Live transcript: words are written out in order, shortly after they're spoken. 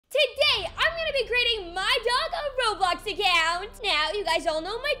account. Now, you guys all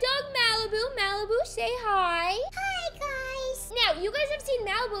know my dog Malibu. Malibu, say hi. Hi, guys. Now, you guys have seen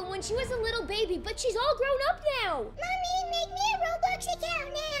Malibu when she was a little baby, but she's all grown up now. Mommy, make me a Roblox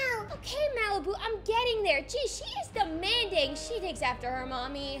account now. Okay, Malibu, I'm getting there. Gee, she is demanding. She takes after her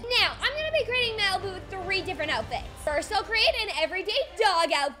mommy. Now, I'm gonna be creating Malibu with 3 different outfits. First, I'll create an everyday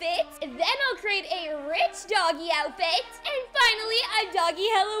dog outfit. Then I'll create a rich doggy outfit. And finally, a doggy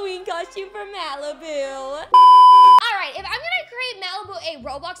Halloween costume for Malibu. Alright, if I'm gonna create Malibu a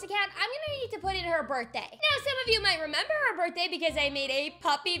Roblox account, I'm gonna need to put in her birthday. Now, some of you might remember her birthday because I made a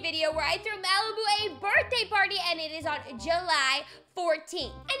puppy video where I threw Malibu a birthday party, and it is on July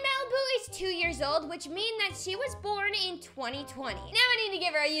 14th. And Malibu is 2 years old, which means that she was born in 2020. Now I need to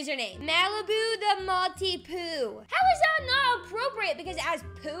give her a username. Malibu the Multi-Poo. How is that not appropriate? Because it has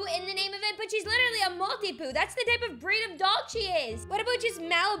poo in the name of it, but she's literally a multi-poo. That's the type of breed of dog she is. What about just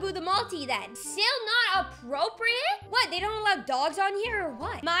Malibu the Multi then? Still not appropriate? What, they don't allow dogs on here or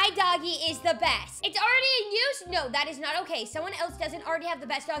what? My doggy is the best. It's already in use? No, that is not okay. Someone else doesn't already have the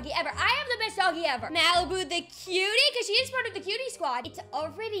best doggy ever. I have the best doggy ever. Malibu the Cutie, because she is part of the Cutie Squad. It's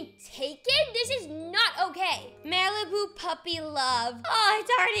already taken? This is not okay. Malibu Puppy Love. Oh,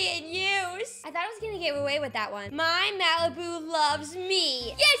 it's already in use. I thought I was gonna get away with that one. My Malibu loves me.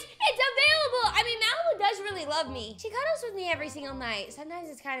 Yes, it's available. I mean, Malibu does really love me. She cuddles with me every single night. Sometimes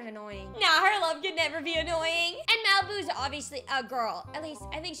it's kind of annoying. Nah, her love can never be annoying. And Malibu's obviously a girl. At least,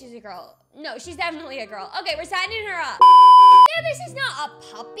 I think she's a girl. No, she's definitely a girl. Okay, we're signing her up. Yeah, this is not a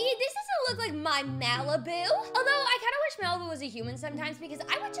puppy. This doesn't look like my Malibu. Although, I kind of wish Malibu was a human sometimes because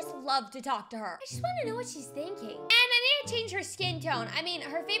I would just love to talk to her. I just want to know what she's thinking. And I need to change her skin tone. I mean,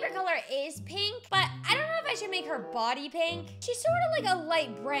 her favorite color is pink, but I don't know if I should make her body pink. She's sort of like a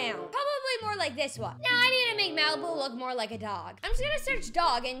light brown. Probably more like this one. Now, I need to make Malibu look more like a dog. I'm just gonna search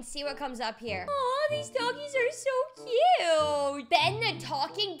dog and see what comes up here. Oh, these doggies are so cute. Ben the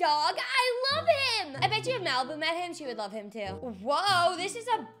talking dog. I love him. I bet you if Malibu met him, she would love him too. Whoa, this is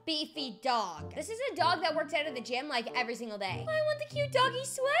a beefy dog. This is a dog that works out of the gym like every single day. I want the cute doggy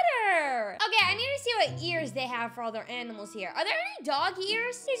sweater. Okay, I need to see what ears they have for all their animals here. Are there any dog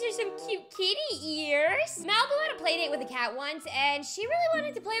ears? These are some cute kitty ears. Malibu had a play date with a cat once, and she really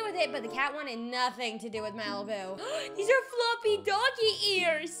wanted to play with it, but the cat wanted nothing to do with Malibu. These are floppy doggy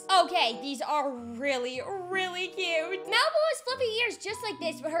ears. Okay, these are really, really cute. Malibu has fluffy ears just like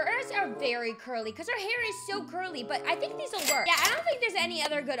this, but her ears are very curly because her hair is so curly, but I think these will work. Yeah, I don't think there's any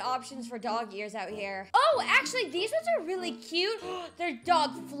other good options for dog ears out here. Oh, actually, these ones are really cute. They're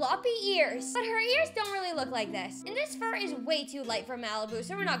dog floppy ears, but her ears don't really look like this. And this fur is way too light for Malibu,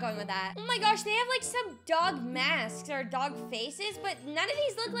 so we're not going with that. Oh my gosh, they have like some dog masks or dog faces, but none of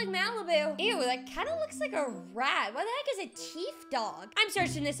these look like Malibu. Ew, that kind of looks like a rat. What the heck is a teeth dog? I'm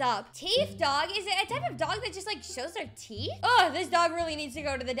searching this up. Teeth dog? Is it a type of dog that just like shows their teeth? Oh, this dog really needs to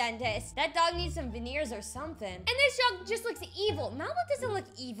go to the dentist. That dog needs some veneers or something. And this dog just looks evil. Malibu doesn't look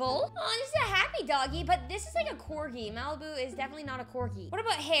evil. Oh, this is a happy doggy, but this is like a corgi. Malibu is definitely not a corgi. What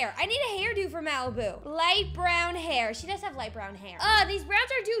about hair? I need a hairdo for Malibu. Light brown hair. She does have light brown hair. These browns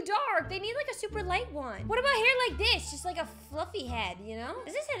are too dark. They need like a super light one. What about hair like this? Just like a fluffy head, you know?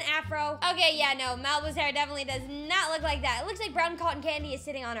 Is this an afro? Okay, yeah, no. Malibu's hair definitely does not look like that. It looks like brown cotton candy is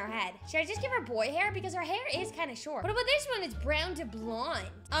sitting on her head. Should I just give her boy hair? Because her hair is kind of short. What about this one? It's brown to blonde.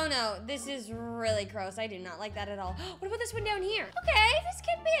 Oh no, this is really gross. I do not like that at all. What about this one down here? Okay, this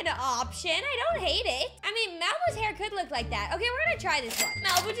could be an option. I don't hate it. I mean, Malibu's hair could look like that. Okay, we're gonna try this one.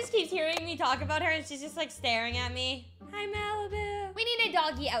 Malibu just keeps hearing me talk about her and she's just like staring at me. Hi, Malibu. We need a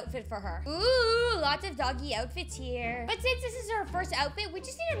doggy outfit for her. Ooh, lots of doggy outfits here. But since this is her first outfit, we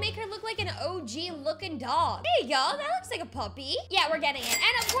just need to make her look like an OG looking dog. There you go. That looks like a puppy. Yeah, we're getting it.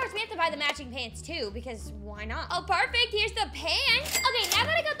 And of course, we have to buy the matching pants too, because why not? Oh, perfect. Here's the pants. Okay, now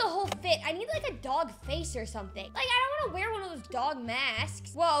that I got the whole fit, I need like a dog face or something. Like, I don't want to wear one of those dog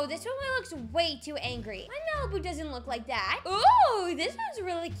masks. Whoa, this one looks way too angry. My Malibu doesn't look like that. Ooh, this one's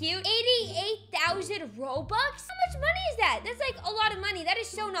really cute. 88,000 Robux? How much money is that? That's like a lot of money. That is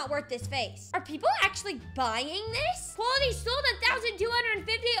so not worth this face. Are people actually buying this? Quality sold at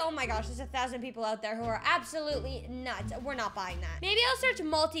 1,250. Oh my gosh, there's 1,000 people out there who are absolutely nuts. We're not buying that. Maybe I'll search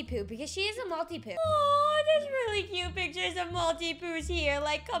multi-poo because she is a multi-poo. Oh, there's really cute pictures of multi-poos here.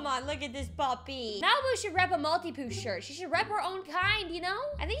 Like, come on, look at this puppy. Malibu should rep a multi-poo shirt. She should rep her own kind, you know?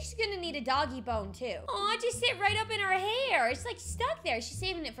 I think she's gonna need a doggy bone too. Oh, just sit right up in her hair. It's like stuck there. She's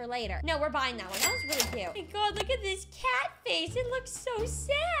saving it for later. No, we're buying that one. That was really cute. Oh my God, look at this cat face. It looks so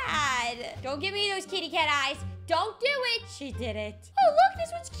sad. Don't give me those kitty cat eyes. Don't do it. She did it. Oh, look,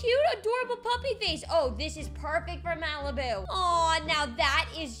 this one's cute. Adorable puppy face. Oh, this is perfect for Malibu. Oh, now that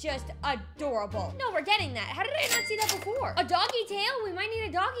is just adorable. No, we're getting that. How did I not see that before? A doggy tail? We might need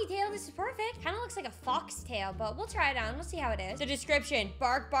a doggy tail. This is perfect. Kind of looks like a fox tail, but we'll try it on. We'll see how it is. The description.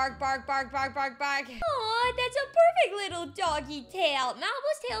 Bark, bark, bark, bark, bark, bark, bark. Oh, that's a perfect little doggy tail.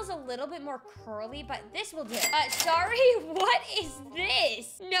 Malibu's tail is a little bit more curly, but this will do. Sorry, what is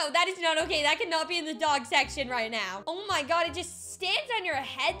this? No, that is not okay. That cannot be in the dog section right now. Oh my God, it just stands on your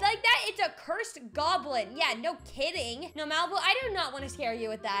head like that? It's a cursed goblin. Yeah, no kidding. No, Malibu, I do not want to scare you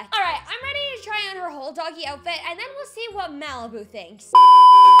with that. All right, I'm ready to try on her whole doggy outfit, and then we'll see what Malibu thinks.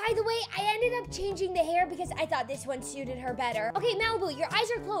 By the way, I ended up changing the hair because I thought this one suited her better. Okay, Malibu, your eyes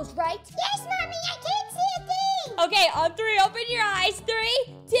are closed, right? Yes, Mommy, I can't see a thing. Okay, on three, open your eyes.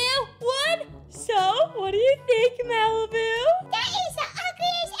 3, 2, 1. So, what do you think, Malibu? That is the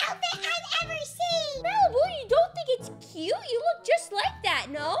ugliest outfit I've ever seen. Malibu, you don't think it's cute? You look just like that,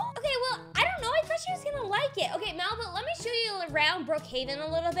 no? Okay, well, I don't know. I thought she was gonna like it. Okay, Malibu, let me show you around Brookhaven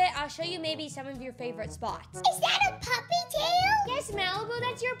a little bit. I'll show you maybe some of your favorite spots. Is that a puppy tail? Yes, Malibu,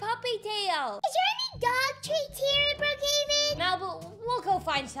 that's your puppy tail. Is there any dog treats here in Brookhaven? Malibu, we'll go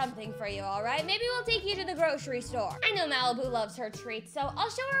find something for you, all right? Maybe we'll take you to the grocery store. I know Malibu loves her treats, so I'll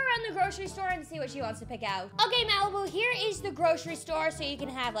show her around the grocery store and see what she wants to pick out. Okay, Malibu, here is the grocery store, so you can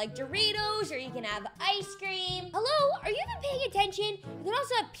have like Doritos or you can have ice cream. Hello, are you even paying attention? You can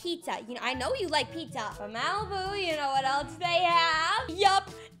also have pizza. You know, I know you like pizza, but Malibu, you know what else they have? Yup,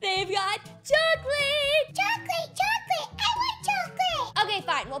 they've got chocolate. Chocolate, chocolate. I want chocolate. Okay,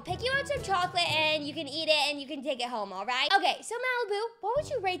 fine. We'll pick you out some chocolate and you can eat it and you can take it home, all right? Okay, so Malibu, what would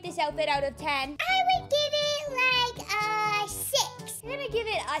you rate this outfit out of 10? I would give it like a 6. You're gonna give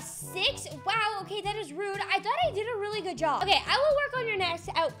it a 6? Wow, okay, that is rude. I thought I did a really good job. Okay, I will work on your next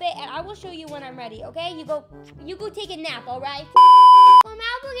outfit and I will show you when I'm ready, okay? You go take a nap, all right? Well,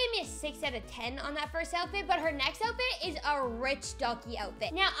 Malibu gave me a 6 out of 10 on that first outfit, but her next outfit is a rich doggy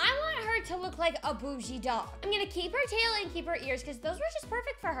outfit. Now, I want her to look like a bougie dog. I'm gonna keep her tail and keep her ears because those were just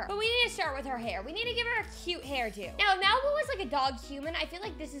perfect for her. But we need to start with her hair. We need to give her a cute hairdo. Now, if Malibu was like a dog human, I feel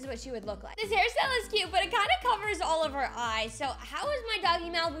like this is what she would look like. This hairstyle is cute, but it kind of covers all of her eyes. So how is my doggy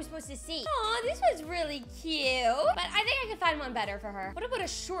Malibu supposed to see? Oh, this was really cute. But I think I could find one better for her. What about a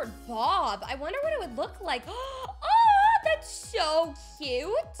short bob? I wonder what it would look like. Oh! That's so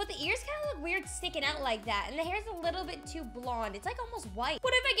cute. But the ears kind of look weird sticking out like that. And the hair's a little bit too blonde. It's like almost white.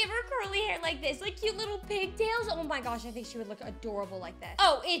 What if I give her curly hair like this? Like cute little pigtails? Oh my gosh, I think she would look adorable like this.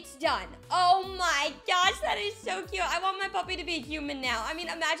 Oh, it's done. Oh my gosh, that is so cute. I want my puppy to be a human now. I mean,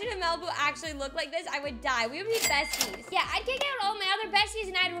 imagine if Malibu actually looked like this. I would die. We would be besties. Yeah, I'd kick out all my other besties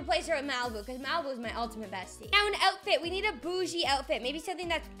and I'd replace her with Malibu because Malibu is my ultimate bestie. Now, an outfit. We need a bougie outfit. Maybe something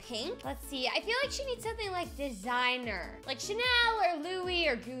that's pink. Let's see. I feel like she needs something like designer. Like Chanel or Louis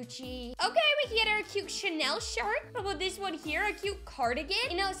or Gucci. Okay, we can get her a cute Chanel shirt. How about this one here? A cute cardigan.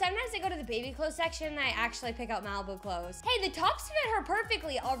 You know, sometimes I go to the baby clothes section and I actually pick out Malibu clothes. Hey, the tops fit her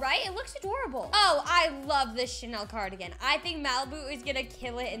perfectly, all right? It looks adorable. Oh, I love this Chanel cardigan. I think Malibu is gonna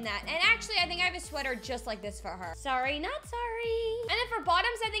kill it in that. And actually, I think I have a sweater just like this for her. Sorry, not sorry. And then for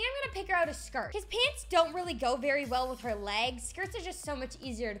bottoms, I think I'm gonna pick her out a skirt. Because pants don't really go very well with her legs. Skirts are just so much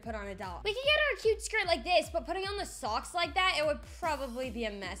easier to put on a dog. We can get her a cute skirt like this, but putting on the socks like that, it would probably be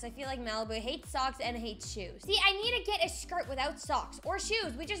a mess. I feel like Malibu hates socks and hates shoes. See, I need to get a skirt without socks or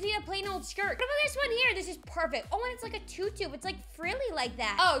shoes. We just need a plain old skirt. What about this one here? This is perfect. Oh, and it's like a tutu. It's like frilly like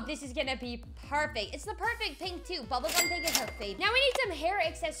that. Oh, this is gonna be perfect. It's the perfect pink too. Bubblegum pink is her favorite. Now we need some hair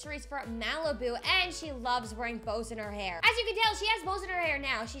accessories for Malibu, and she loves wearing bows in her hair. As you can tell, she has bows in her hair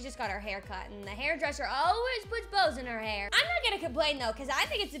now. She just got her hair cut, and the hairdresser always puts bows in her hair. I'm not gonna complain though, because I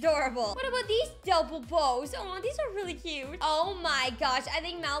think it's adorable. What about these double bows? Oh, these are really cute. Oh my gosh, I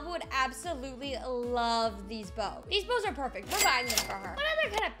think Malibu would absolutely love these bows. These bows are perfect. We're buying them for her. What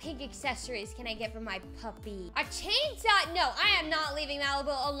other kind of pink accessories can I get for my puppy? A chainsaw? No, I am not leaving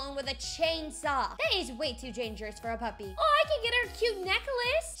Malibu alone with a chainsaw. That is way too dangerous for a puppy. Oh, I can get her a cute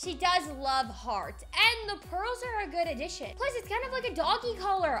necklace. She does love hearts, and the pearls are a good addition. Plus, it's kind of like a doggy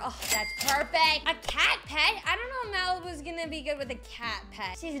collar. Oh, that's perfect. A cat pet? I don't know if Malibu's gonna be good with a cat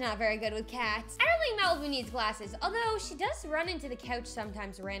pet. She's not very good with cats. I don't think Malibu needs glasses, although she does run into the couch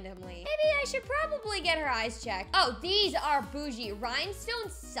sometimes randomly. Maybe I should probably get her eyes checked. Oh, these are bougie rhinestone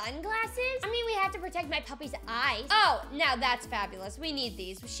sunglasses. I mean, we have to protect my puppy's eyes. Oh, now that's fabulous. We need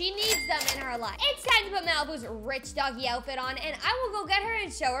these. She needs them in her life. It's time to put Malibu's rich doggy outfit on, and I will go get her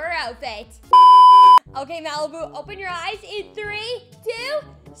and show her outfit. Okay, Malibu, open your eyes in 3, 2.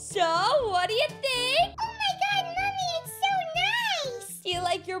 So, what do you think? Oh my God, Mommy, it's so nice. Do you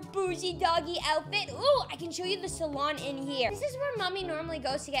like your bougie doggy outfit. Ooh, I can show you the salon in here. This is where Mommy normally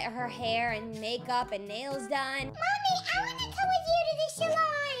goes to get her hair and makeup and nails done. Mommy, I want to come with you to the salon.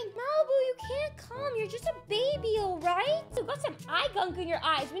 Malibu, you can't come. You're just a baby, all right? You've got some eye gunk in your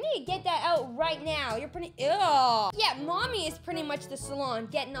eyes. We need to get that out right now. You're pretty... Ugh. Yeah, Mommy is pretty much the salon,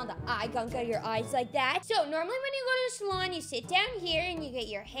 getting all the eye gunk out of your eyes like that. So normally when you go to the salon, you sit down here and you get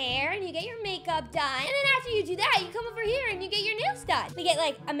your hair and you get your makeup done. And then after you do that, you come over here and you get your nails done. We get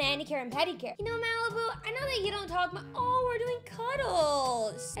like a manicure and pedicure. You know, Malibu, I know that you don't talk much. Oh, we're doing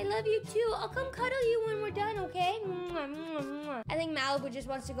cuddles. I love you too. I'll come cuddle you when we're done, okay? I think Malibu just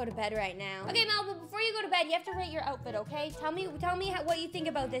wants to go to bed right now. Okay, Malibu, before you go to bed, you have to rate your outfit, okay? Tell me what you think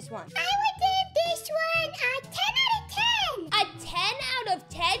about this one. I would give this one a 10 out of 10. A 10 out of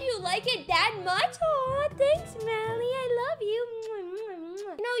 10? You like it that much? Oh, thanks, Mally. I love you.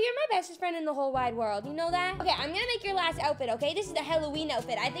 No, you're my bestest friend in the whole wide world. You know that? Okay, I'm gonna make your last outfit, okay? This is the Halloween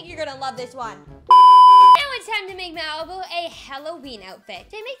outfit. I think you're gonna love this one. Now it's time to make Malibu a Halloween outfit.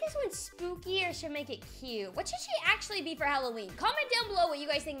 Should I make this one spooky or should I make it cute? What should she actually be for Halloween? Comment down below what you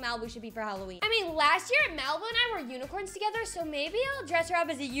guys think Malibu should be for Halloween. I mean, last year, Malibu and I were unicorns together, so maybe I'll dress her up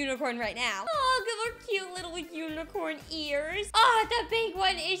as a unicorn right now. Oh, give her cute little unicorn ears. Oh, the big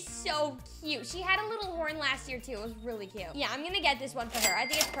one is so cute. She had a little horn last year, too. It was really cute. Yeah, I'm gonna get this one for her. I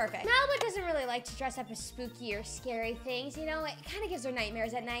think it's perfect. Malibu doesn't really like to dress up as spooky or scary things, you know? It kind of gives her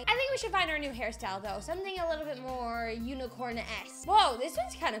nightmares at night. I think we should find her a new hairstyle, though. Something a little bit more unicorn-esque. Whoa, this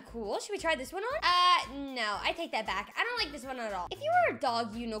one's kind of cool. Should we try this one on? No, I take that back. I don't like this one at all. If you were a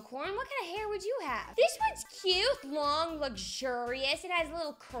dog unicorn, what kind of hair would you have? This one's cute, long, luxurious. It has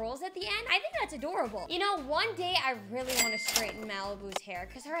little curls at the end. I think that's adorable. You know, one day I really want to straighten Malibu's hair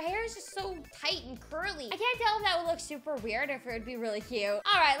because her hair is just so tight and curly. I can't tell if that would look super weird or if it would be really cute.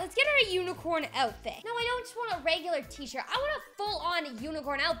 All right, let's get her a unicorn outfit. No, I don't just want a regular t-shirt. I want a full-on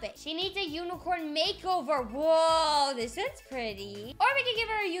unicorn outfit. She needs a unicorn makeover. Whoa, this one's pretty. Or we could give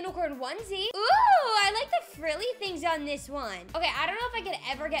her a unicorn onesie. Ooh, I like the frilly things on this one. Okay, I don't know if I could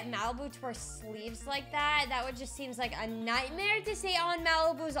ever get Malibu to wear sleeves like that. That would just seems like a nightmare to say on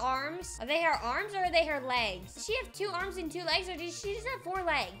Malibu's arms. Are they her arms or are they her legs? Does she have 2 arms and 2 legs or does she just have 4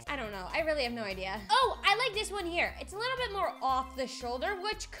 legs? I don't know. I really have no idea. Oh, I like this one here. It's a little bit more off the shoulder,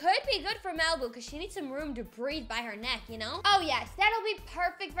 which could be good for Malibu because she needs some room to breathe by her neck, you know? Oh yes, that'll be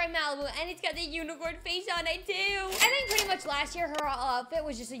perfect for Malibu and it's got the unicorn face on it too. I think pretty much last year her outfit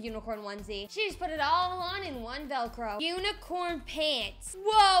was just a unicorn onesie. She just put it all on in one Velcro. Unicorn pants.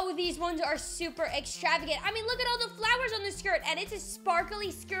 Whoa, these ones are super extravagant. I mean, look at all the flowers on the skirt and it's a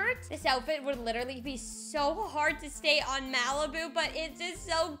sparkly skirt. This outfit would literally be so hard to stay on Malibu, but it's just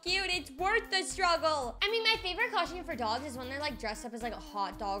so cute. It's worth the struggle. I mean, my favorite costume for dogs is when they're like dressed up as like a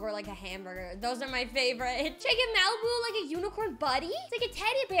hot dog or like a hamburger. Those are my favorite. Should I give Malibu like a unicorn buddy? It's like a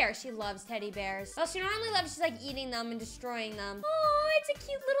teddy bear. She loves teddy bears. Well, she normally loves just like eating them and destroying them. Oh, it's a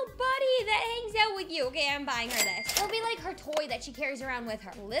cute little buddy that hangs out with you. Okay, I'm buying her this. It'll be like her toy that she carries around with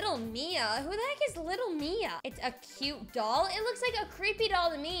her. Little Mia? Who the heck is Little Mia? It's a cute doll. It looks like a creepy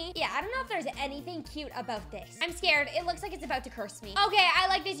doll to me. Yeah, I don't know if there's anything cute about this. I'm scared. It looks like it's about to curse me. Okay, I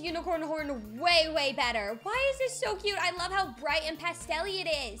like this unicorn horn way, way better. Why is this so cute? I love how bright and pastel-y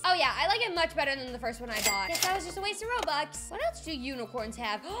it is. Oh yeah, I like it much better than the first one I bought. Guess that was just a waste of Robux. What else do unicorns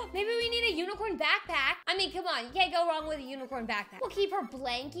have? Maybe we need a unicorn backpack. I mean, come on, you can't go wrong with a unicorn backpack. We'll keep her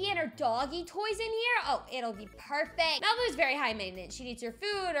blankie and her doggy toys in here. Oh, it'll be perfect. Malibu is very high maintenance. She needs her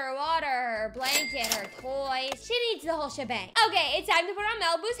food, her water, her blanket, her toys. She needs the whole shebang. Okay, it's time to put on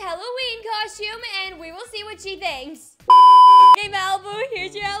Malibu's Halloween costume and we will see what she thinks. Hey Malibu,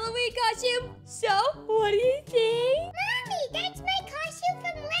 here's your Halloween costume. So, what do you think? Mommy, that's my costume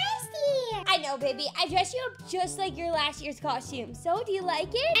from last year. I know, baby. I dressed you up just like your last year's costume. So, do you like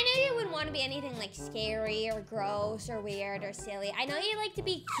it? I know you wouldn't want to be anything like scary or gross or weird or silly. I know you like to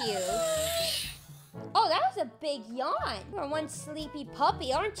be cute. Oh, that was a big yawn. You're one sleepy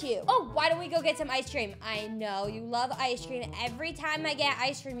puppy, aren't you? Oh, why don't we go get some ice cream? I know, you love ice cream. Every time I get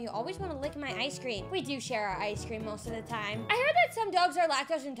ice cream, you always want to lick my ice cream. We do share our ice cream most of the time. I heard that some dogs are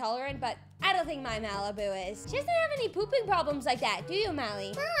lactose intolerant, but I don't think my Malibu is. She doesn't have any pooping problems like that, do you,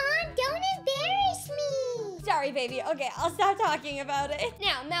 Mally? Mom, don't embarrass me. Sorry, baby. Okay, I'll stop talking about it.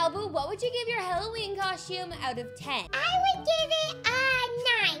 Now, Malibu, what would you give your Halloween costume out of 10? I would give it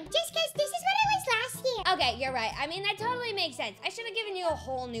a 9, just because this is what I was last year. Okay, you're right. I mean, that totally makes sense. I should have given you a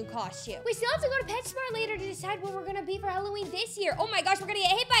whole new costume. We still have to go to PetSmart later to decide what we're gonna be for Halloween this year. Oh my gosh, we're gonna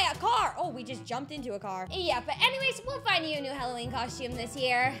get hit by a car. Oh, we just jumped into a car. Yeah, but anyways, we'll find you a new Halloween costume this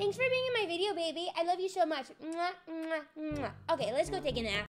year. Thanks for being in my video, baby. I love you so much. Mwah, mwah, mwah. Okay, let's go take a nap.